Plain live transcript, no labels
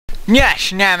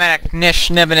Yes, I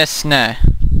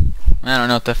don't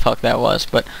know what the fuck that was,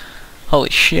 but holy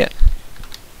shit.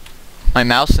 My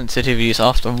mouse sensitivity is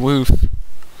off the roof.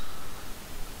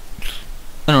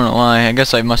 I don't know why. I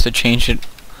guess I must have changed it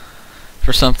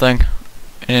for something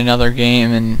in another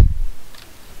game, and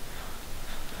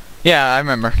yeah, I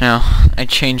remember now. I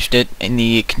changed it in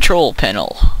the control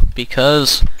panel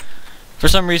because for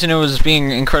some reason it was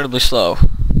being incredibly slow.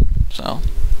 So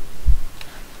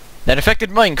that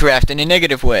affected Minecraft in a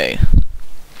negative way.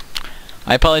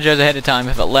 I apologize ahead of time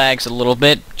if it lags a little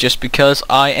bit, just because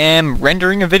I am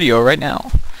rendering a video right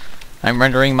now. I'm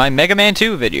rendering my Mega Man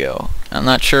 2 video. I'm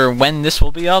not sure when this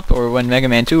will be up or when Mega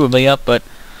Man 2 will be up, but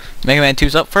Mega Man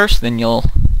 2's up first, then you'll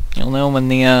know when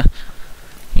the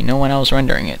you know when I was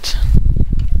rendering it.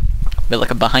 A bit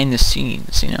like a behind the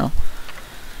scenes, you know.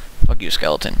 Fuck you,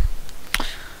 skeleton.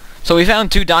 So we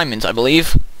found 2 diamonds, I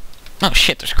believe. Oh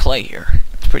shit, there's clay here.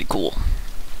 It's pretty cool.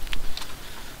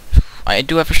 I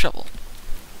do have a shovel.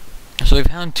 So we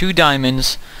found 2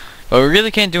 diamonds, but we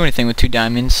really can't do anything with 2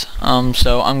 diamonds.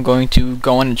 So I'm going to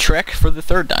go on a trek for the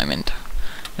 3rd diamond,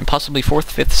 and possibly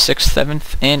 4th, 5th, 6th,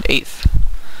 7th, and 8th,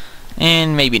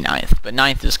 and maybe 9th. But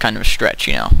 9th is kind of a stretch,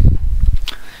 you know.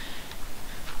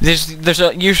 There's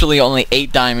usually only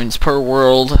 8 diamonds per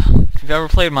world. If you've ever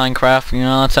played Minecraft, you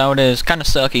know that's how it is. Kind of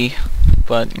sucky,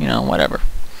 but you know, whatever.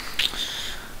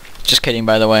 Just kidding,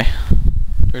 by the way.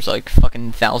 There's like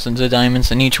fucking thousands of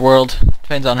diamonds in each world.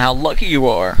 Depends on how lucky you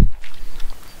are.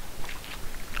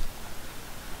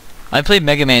 I played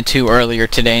Mega Man 2 earlier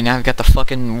today. Now I've got the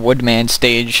fucking Woodman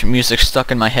stage music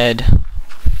stuck in my head.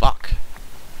 Fuck.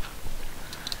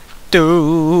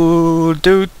 Do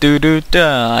do do do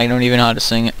da. I don't even know how to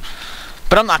sing it.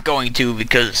 But I'm not going to,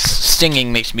 because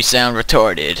singing makes me sound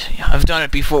retarded. I've done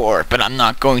it before, but I'm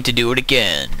not going to do it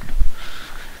again.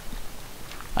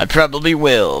 I probably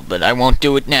will, but I won't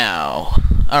do it now.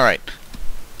 Alright.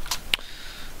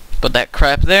 Put that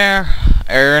crap there,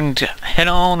 and head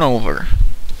on over.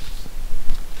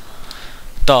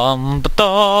 Dum ba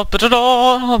da ba da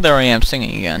da. There I am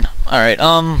singing again. Alright,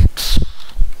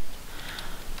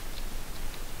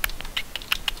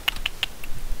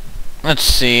 let's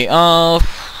see,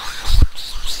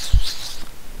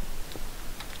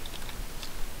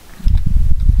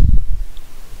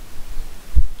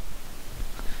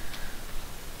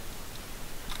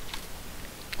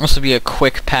 this will be a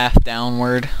quick path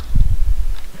downward.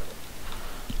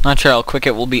 Not sure how quick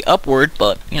it will be upward,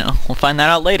 but, you know, we'll find that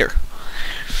out later.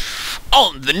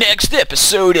 On the next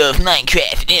episode of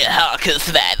Minecraft Hardcore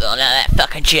Survival, all that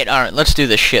fucking shit. Alright, let's do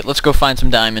this shit. Let's go find some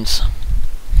diamonds.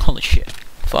 Holy shit.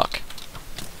 Fuck.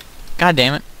 God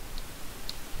damn it.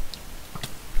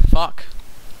 Fuck.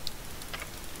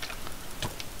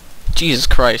 Jesus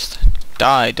Christ.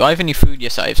 Die. Do I have any food?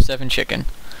 Yes, I have 7 chicken.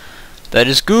 That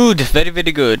is good. Very,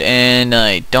 very good. And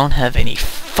I don't have any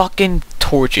fucking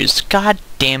torches. God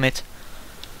damn it.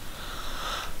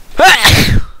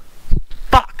 Fuck.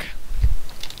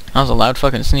 That was a loud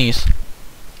fucking sneeze.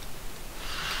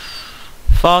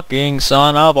 Fucking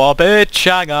son of a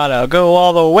bitch, I gotta go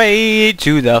all the way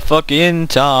to the fucking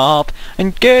top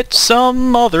and get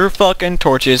some motherfucking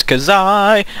torches, cause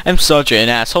I am such an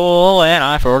asshole and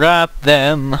I forgot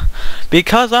them.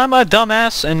 Because I'm a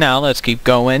dumbass, and now let's keep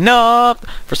going up.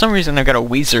 For some reason I've got a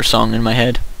Weezer song in my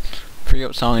head. I forget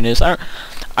what song it is. I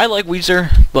like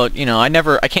Weezer, but you know, I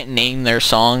can't name their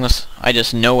songs. I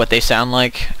just know what they sound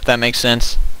like, if that makes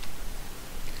sense.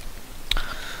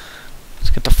 Let's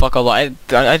get the fuck out.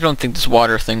 I don't think this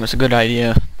water thing was a good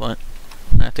idea, but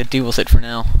I have to deal with it for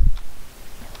now.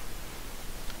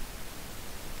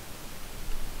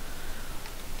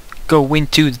 Going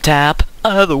to the top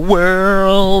of the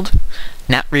world.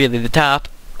 Not really the top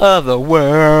of the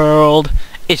world.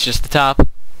 It's just the top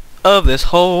of this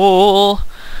hole.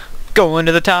 Going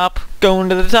to the top. Going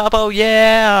to the top. Oh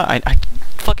yeah. I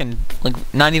fucking, like,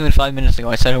 not even 5 minutes ago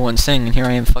I said I wouldn't sing, and here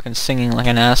I am fucking singing like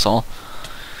an asshole.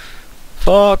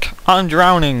 Fuck, I'm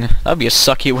drowning. That'd be a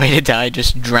sucky way to die,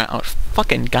 just drown.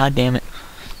 Fucking goddamn it.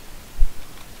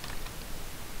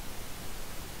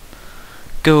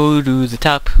 Go to the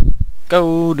top.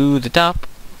 Go to the top.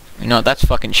 You know, that's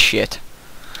fucking shit.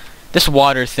 This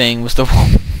water thing was the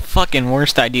fucking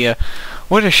worst idea.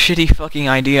 What a shitty fucking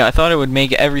idea. I thought it would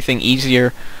make everything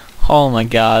easier. Oh my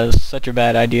god, it's such a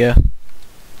bad idea.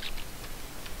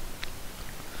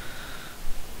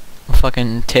 I'm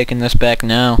fucking taking this back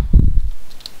now.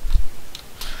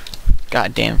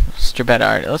 God damn, such a bad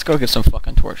idea. Let's go get some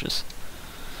fucking torches.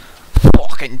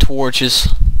 Fucking torches.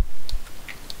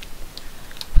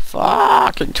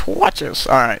 Fucking torches.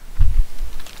 Alright.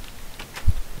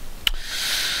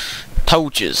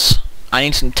 Torches. I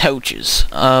need some torches.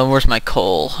 Where's my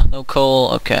coal? No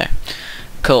coal? Okay.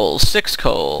 Coal. 6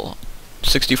 coal.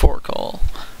 64 coal.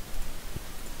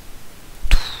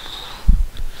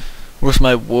 Where's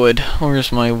my wood?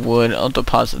 Where's my wood? I'll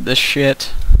deposit this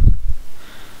shit.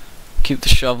 Keep the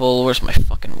shovel. Where's my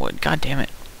fucking wood? God damn it.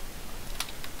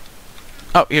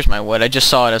 Oh, here's my wood. I just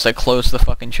saw it as I closed the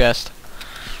fucking chest.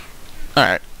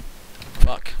 Alright.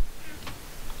 Fuck.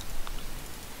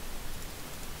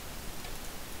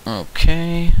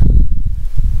 Okay.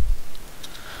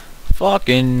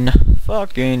 Fucking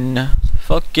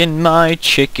my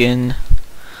chicken.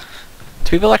 Do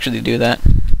people actually do that?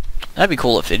 That'd be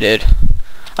cool if they did.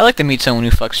 I'd like to meet someone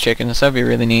who fucks chickens. That'd be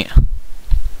really neat.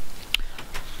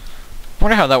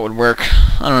 Wonder how that would work.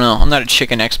 I don't know. I'm not a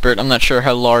chicken expert. I'm not sure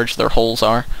how large their holes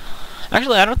are.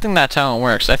 Actually, I don't think that's how it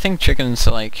works. I think chickens,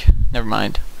 like... Never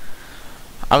mind.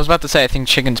 I was about to say I think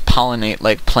chickens pollinate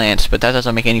like plants, but that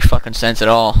doesn't make any fucking sense at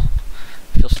all.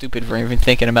 I feel stupid for even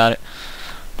thinking about it.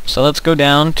 So let's go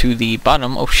down to the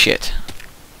bottom. Oh shit.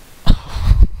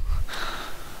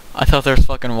 I thought there was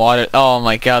fucking water. Oh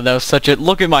my god, that was such a...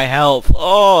 Look at my health.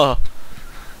 Oh!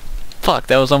 Fuck,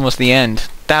 that was almost the end.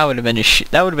 That would have been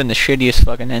that would have been the shittiest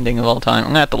fucking ending of all time. I'm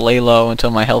gonna have to lay low until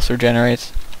my health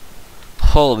regenerates.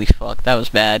 Holy fuck, that was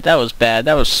bad. That was bad.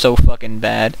 That was so fucking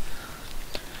bad.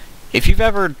 If you've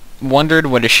ever wondered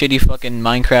what a shitty fucking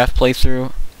Minecraft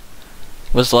playthrough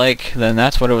was like, then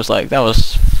that's what it was like. That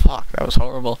was... Fuck, that was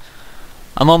horrible.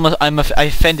 I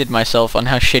offended myself on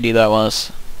how shitty that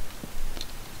was.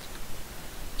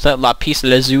 Is that lapis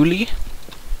lazuli?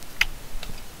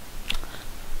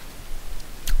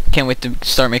 Can't wait to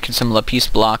start making some lapis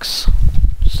blocks.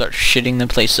 Start shitting the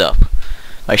place up.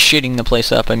 By shitting the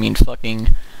place up, I mean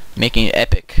fucking making it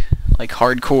epic. Like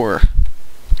hardcore.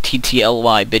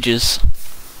 TTLY, bitches.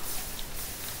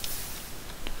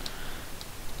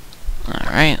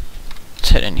 Alright. Let's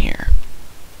head in here.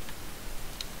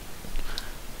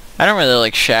 I don't really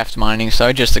like shaft mining, so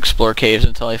I just explore caves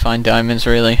until I find diamonds,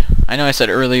 really. I know I said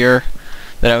earlier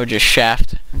that I would just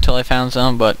shaft until I found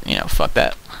some, but, you know, fuck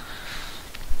that.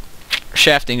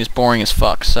 Shafting is boring as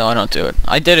fuck, so I don't do it.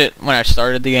 I did it when I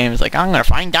started the game. It's like, I'm gonna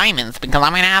find diamonds because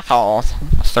I'm an asshole.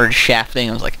 I started shafting,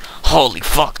 I was like, holy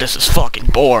fuck, this is fucking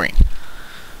boring.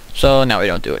 So now I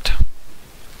don't do it.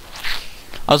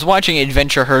 I was watching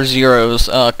Adventure Her Zero's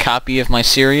copy of my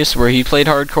series where he played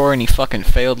hardcore and he fucking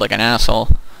failed like an asshole.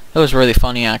 It was really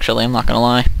funny, actually, I'm not gonna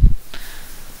lie.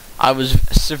 I was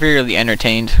severely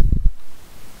entertained.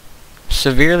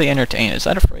 Severely entertained, is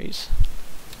that a phrase?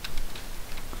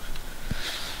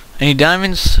 Any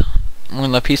diamonds? More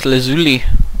lapis lazuli.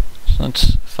 So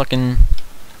let's fucking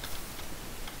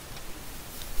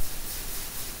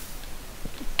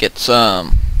get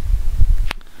some.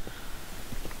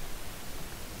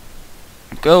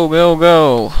 Go, go,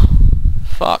 go.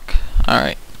 Fuck.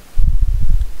 Alright.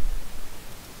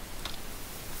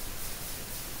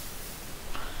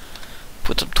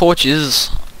 Put some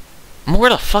torches. More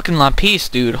the fucking lapis,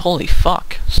 dude. Holy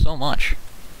fuck. So much.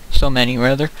 So many,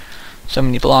 rather. So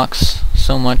many blocks.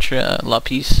 So much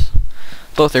lapis.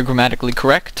 Both are grammatically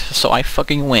correct, so I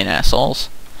fucking win, assholes.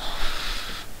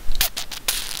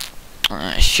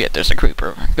 Shit, there's a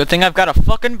creeper. Good thing I've got a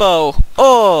fucking bow.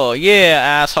 Oh,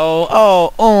 yeah, asshole.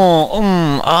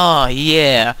 Oh,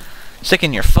 yeah. Stick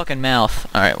in your fucking mouth.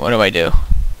 Alright, what do I do?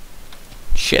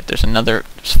 Shit, there's another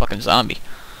fucking zombie.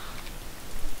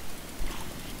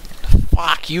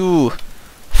 Fuck you.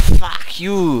 Fuck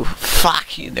you.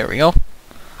 Fuck you. There we go.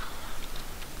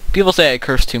 People say I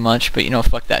curse too much, but you know,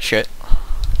 fuck that shit.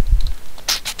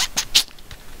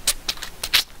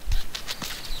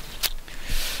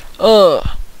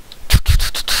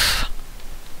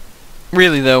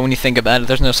 Really though, when you think about it,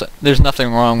 there's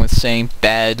nothing wrong with saying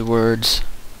bad words.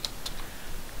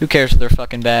 Who cares if they're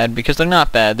fucking bad? Because they're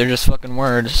not bad, they're just fucking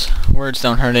words. Words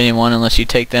don't hurt anyone unless you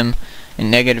take them in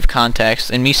negative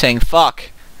context. And me saying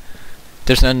fuck,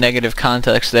 there's no negative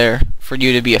context there for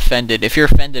you to be offended. If you're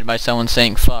offended by someone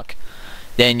saying fuck,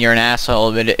 then you're an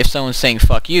asshole. But if someone's saying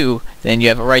fuck you, then you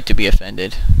have a right to be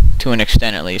offended. To an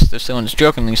extent, at least. If someone's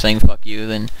jokingly saying fuck you,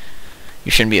 then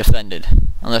you shouldn't be offended.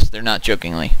 Unless they're not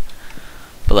jokingly.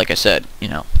 But like I said, you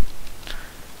know.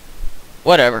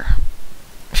 Whatever.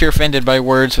 If you're offended by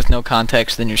words with no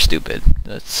context, then you're stupid.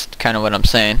 That's kind of what I'm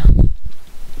saying.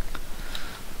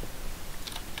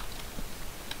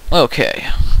 Okay.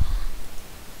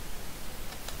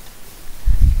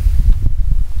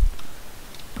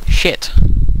 Shit.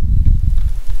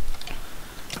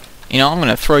 You know, I'm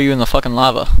gonna throw you in the fucking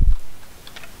lava.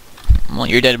 Well,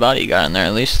 your dead body got in there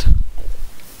at least.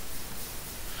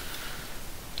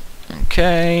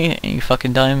 Okay, any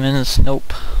fucking diamonds?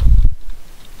 Nope.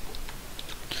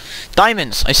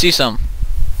 Diamonds! I see some.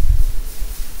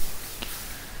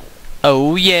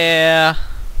 Oh yeah!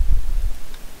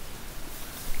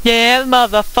 Yeah,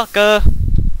 motherfucker!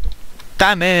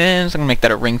 Diamonds! I'm gonna make that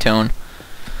a ringtone.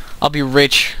 I'll be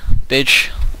rich,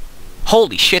 bitch.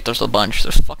 Holy shit, there's a bunch.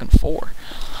 There's fucking 4.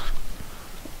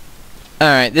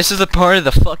 Alright, this is the part of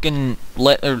the fucking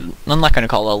I'm not gonna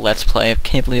call it a let's play. I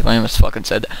can't believe I almost fucking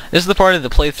said that. This is the part of the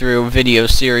playthrough video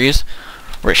series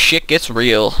where shit gets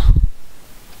real.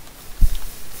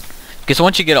 Because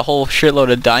once you get a whole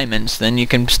shitload of diamonds, then you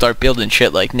can start building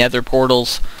shit like nether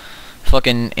portals.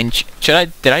 Fucking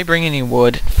did I bring any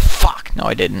wood? Fuck, no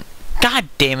I didn't. God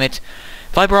damn it.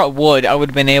 If I brought wood, I would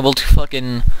have been able to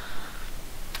fucking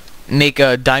make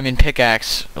a diamond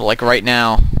pickaxe like right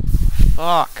now.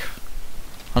 Fuck.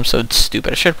 I'm so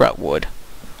stupid. I should have brought wood.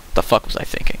 What the fuck was I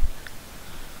thinking?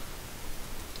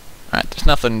 Alright, there's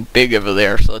nothing big over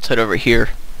there, so let's head over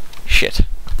here. Shit.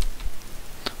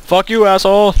 Fuck you,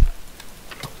 asshole!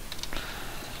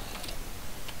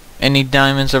 Any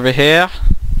diamonds over here?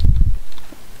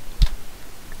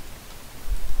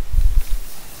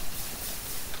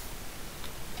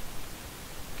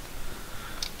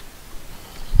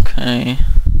 Okay.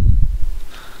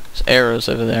 There's arrows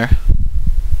over there.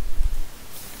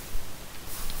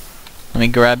 Let me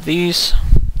grab these.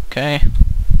 Okay.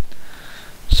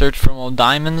 Search for more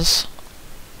diamonds.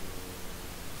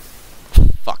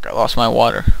 Fuck, I lost my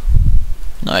water.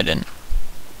 No, I didn't.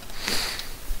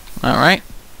 Alright.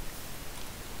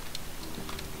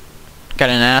 Got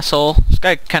an asshole. This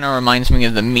guy kind of reminds me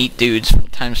of the meat dudes from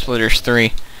Time Splitters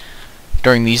 3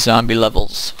 during these zombie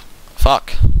levels.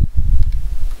 Fuck.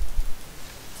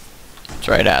 That's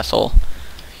right, asshole.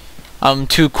 I'm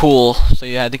too cool, so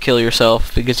you had to kill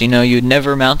yourself because you know you'd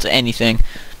never amount to anything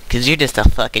because you're just a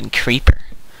fucking creeper.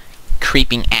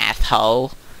 Creeping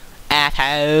asshole.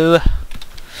 Asshole.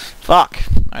 Fuck.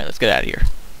 Alright, let's get out of here.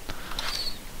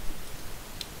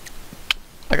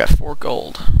 I got 4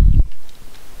 gold.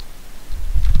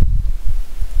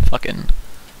 Fucking.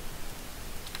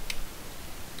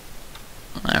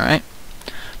 Alright.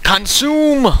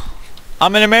 Consume!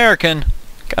 I'm an American.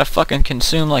 Gotta fucking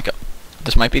consume like a...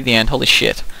 This might be the end. Holy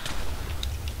shit.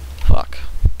 Fuck.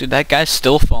 Dude, that guy's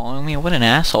still following me? What an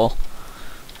asshole.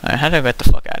 Alright, how do I get the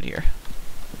fuck out of here?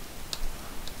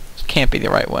 This can't be the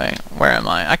right way. Where am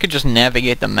I? I could just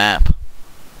navigate the map.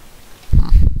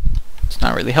 It's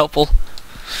not really helpful.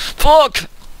 Fuck!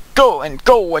 Go and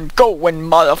go and go and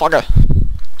motherfucker!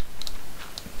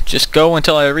 Just go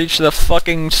until I reach the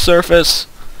fucking surface.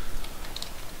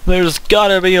 There's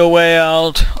gotta be a way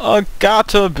out.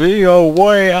 Gotta be a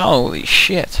way out. Holy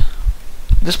shit.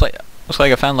 This place looks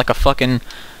like I found like a fucking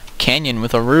canyon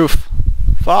with a roof.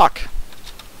 Fuck.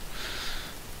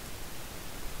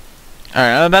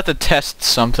 Alright, I'm about to test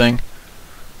something.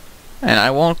 And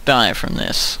I won't die from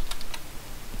this.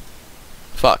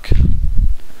 Fuck.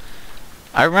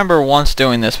 I remember once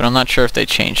doing this, but I'm not sure if they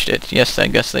changed it. Yes, I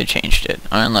guess they changed it.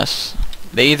 Or unless...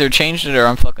 They either changed it or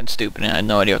I'm fucking stupid and I had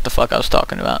no idea what the fuck I was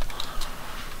talking about.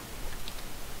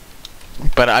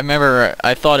 But I remember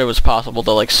I thought it was possible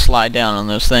to like slide down on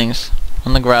those things.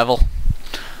 On the gravel.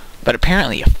 But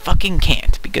apparently you fucking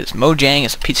can't because Mojang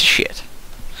is a piece of shit.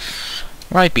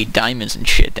 There might be diamonds and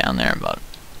shit down there, but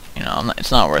you know,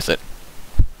 it's not worth it.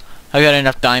 I got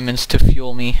enough diamonds to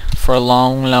fuel me for a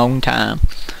long, long time.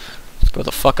 Let's go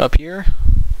the fuck up here.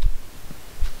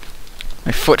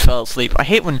 My foot fell asleep. I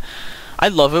hate when... I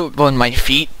love it when my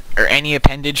feet or any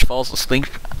appendage falls asleep.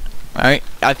 Right?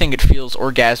 I think it feels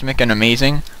orgasmic and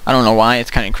amazing. I don't know why.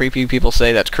 It's kind of creepy. People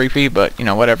say that's creepy, but you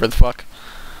know, whatever the fuck.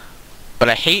 But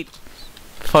I hate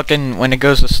fucking when it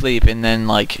goes to sleep and then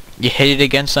like you hit it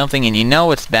against something and you know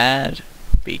it's bad,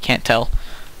 but you can't tell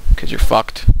because you're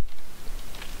fucked.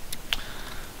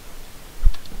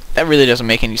 That really doesn't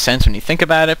make any sense when you think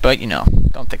about it, but you know,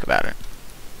 don't think about it.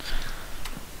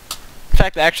 In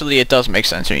fact, actually, it does make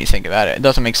sense when you think about it. It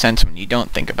doesn't make sense when you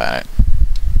don't think about it.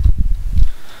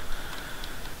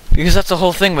 Because that's the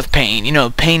whole thing with pain. You know,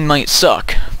 pain might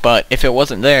suck, but if it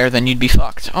wasn't there, then you'd be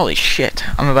fucked. Holy shit.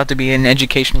 I'm about to be an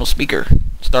educational speaker.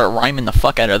 Start rhyming the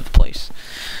fuck out of the place.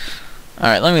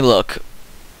 Alright, let me look.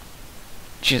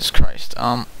 Jesus Christ.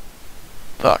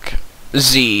 Fuck.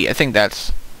 Z. I think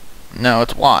that's... No,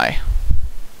 it's Y.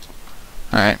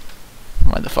 Alright.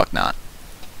 Why the fuck not?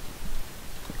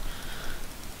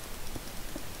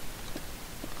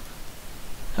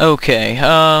 Okay,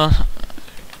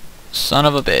 son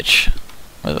of a bitch.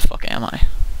 Where the fuck am I?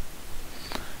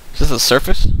 Is this the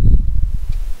surface?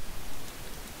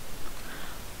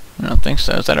 I don't think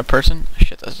so. Is that a person?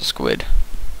 Shit, that's a squid.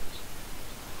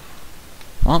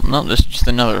 Well, no, this is just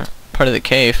another part of the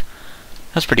cave.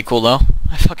 That's pretty cool, though.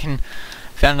 I fucking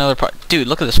found another part. Dude,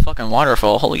 look at this fucking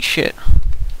waterfall. Holy shit.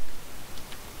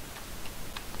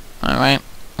 Alright.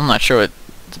 I'm not sure what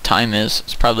the time is.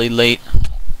 It's probably late.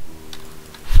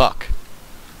 Fuck.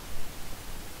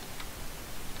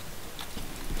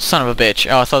 Son of a bitch.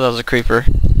 Oh, I thought that was a creeper.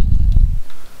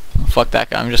 Oh, fuck that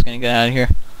guy. I'm just gonna get out of here.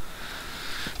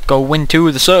 Going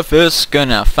to the surface.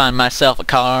 Gonna find myself a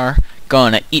car.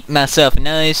 Gonna eat myself a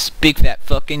nice big fat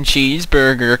fucking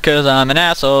cheeseburger. Cause I'm an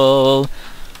asshole.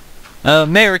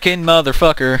 American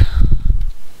motherfucker.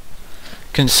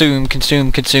 Consume,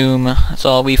 consume, consume. That's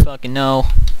all we fucking know.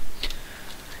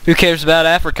 Who cares about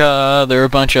Africa? They're a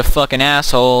bunch of fucking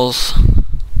assholes.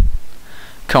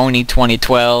 Coney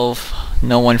 2012.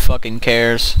 No one fucking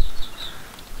cares.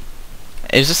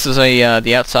 Is this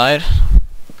the outside?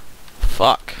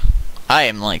 Fuck. I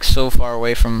am like so far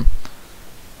away from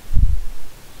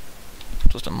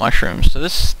just the mushrooms. So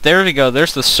this, there we go.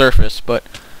 There's the surface, but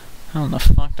how the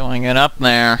fuck do I get up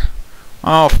there?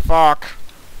 Oh fuck.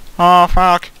 Oh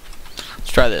fuck.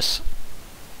 Let's try this.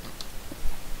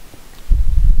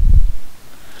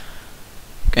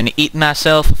 Gonna eat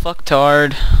myself a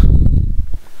fucktard.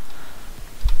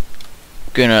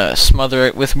 Gonna smother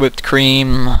it with whipped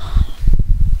cream.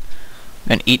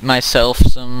 Gonna eat myself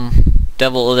some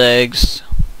deviled eggs.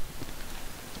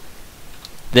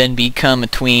 Then become a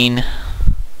tween.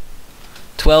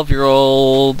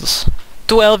 12-year-olds.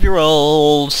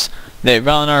 12-year-olds. They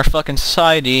run our fucking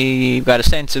society. Gotta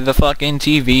censor the fucking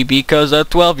TV because of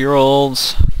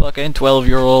 12-year-olds. Fucking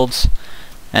 12-year-olds.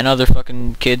 And other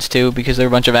fucking kids too, because they're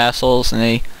a bunch of assholes and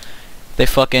they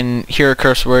fucking hear a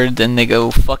curse word, then they go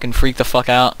fucking freak the fuck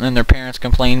out, and then their parents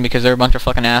complain because they're a bunch of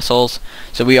fucking assholes.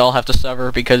 So we all have to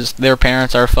suffer because their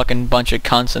parents are a fucking bunch of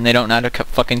cunts and they don't know how to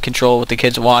fucking control what the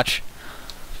kids watch.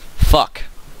 Fuck.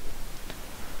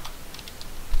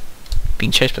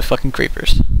 Being chased by fucking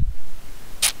creepers.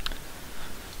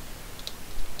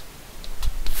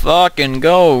 Fucking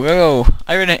go.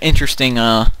 I read an interesting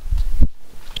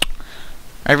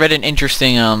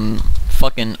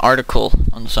fucking article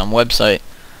on some website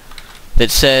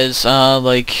that says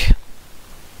like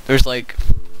there's like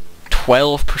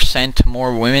 12%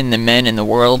 more women than men in the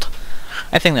world.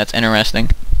 I think that's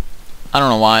interesting. I don't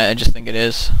know why, I just think it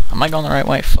is. Am I going the right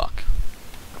way? Fuck.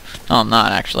 No, I'm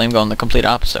not actually. I'm going the complete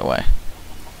opposite way.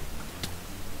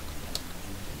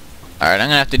 Alright, I'm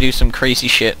gonna have to do some crazy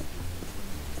shit.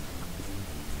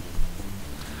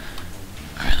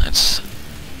 Alright, let's...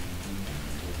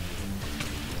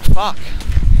 Fuck.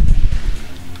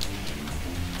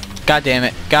 God damn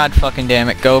it. God fucking damn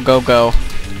it. Go.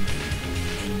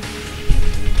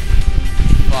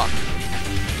 Fuck.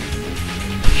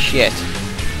 Shit.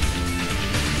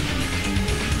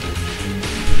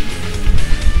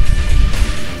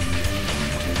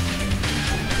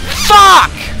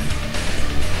 Fuck!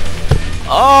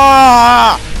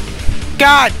 Oh!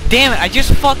 God damn it. I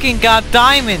just fucking got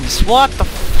diamonds. What the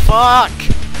fuck?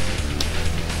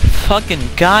 Fucking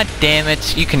god damn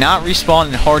it. You cannot respawn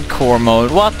in hardcore mode.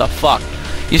 What the fuck?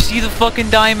 You see the fucking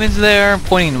diamonds there? I'm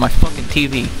pointing to my fucking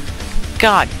TV.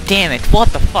 God damn it.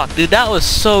 What the fuck? Dude, that was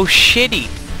so shitty.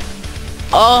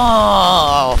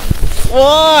 Oh,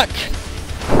 fuck.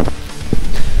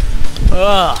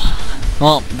 Ugh.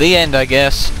 Well, the end, I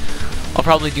guess. I'll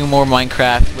probably do more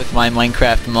Minecraft with my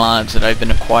Minecraft mods that I've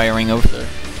been acquiring over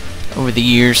the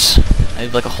years. I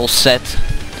have like a whole set.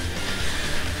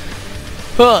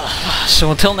 So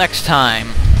until next time,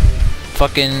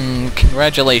 fucking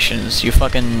congratulations, I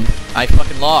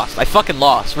fucking lost.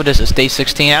 What is this, day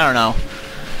 16? I don't know.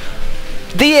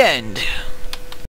 The end!